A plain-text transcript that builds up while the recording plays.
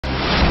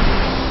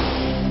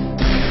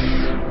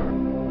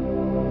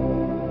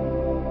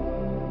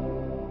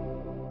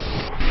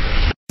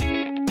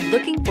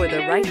Looking for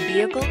the right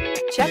vehicle?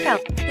 Check out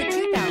the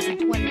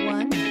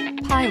 2021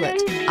 Pilot.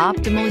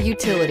 Optimal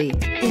utility,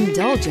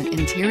 indulgent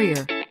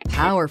interior,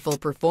 powerful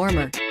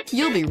performer.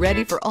 You'll be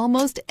ready for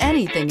almost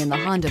anything in the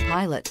Honda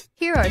Pilot.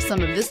 Here are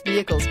some of this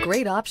vehicle's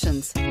great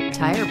options: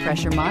 tire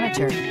pressure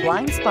monitor,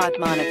 blind spot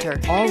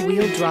monitor,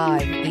 all-wheel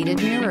drive,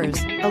 heated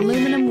mirrors,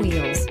 aluminum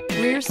wheels,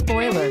 rear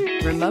spoiler,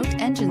 remote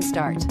engine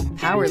start,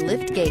 power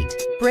lift gate,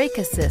 brake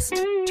assist,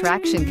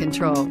 traction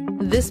control.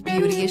 This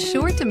beauty is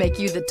sure to make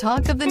you the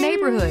talk of the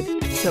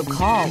neighborhood. So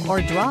call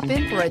or drop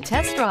in for a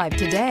test drive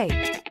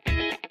today.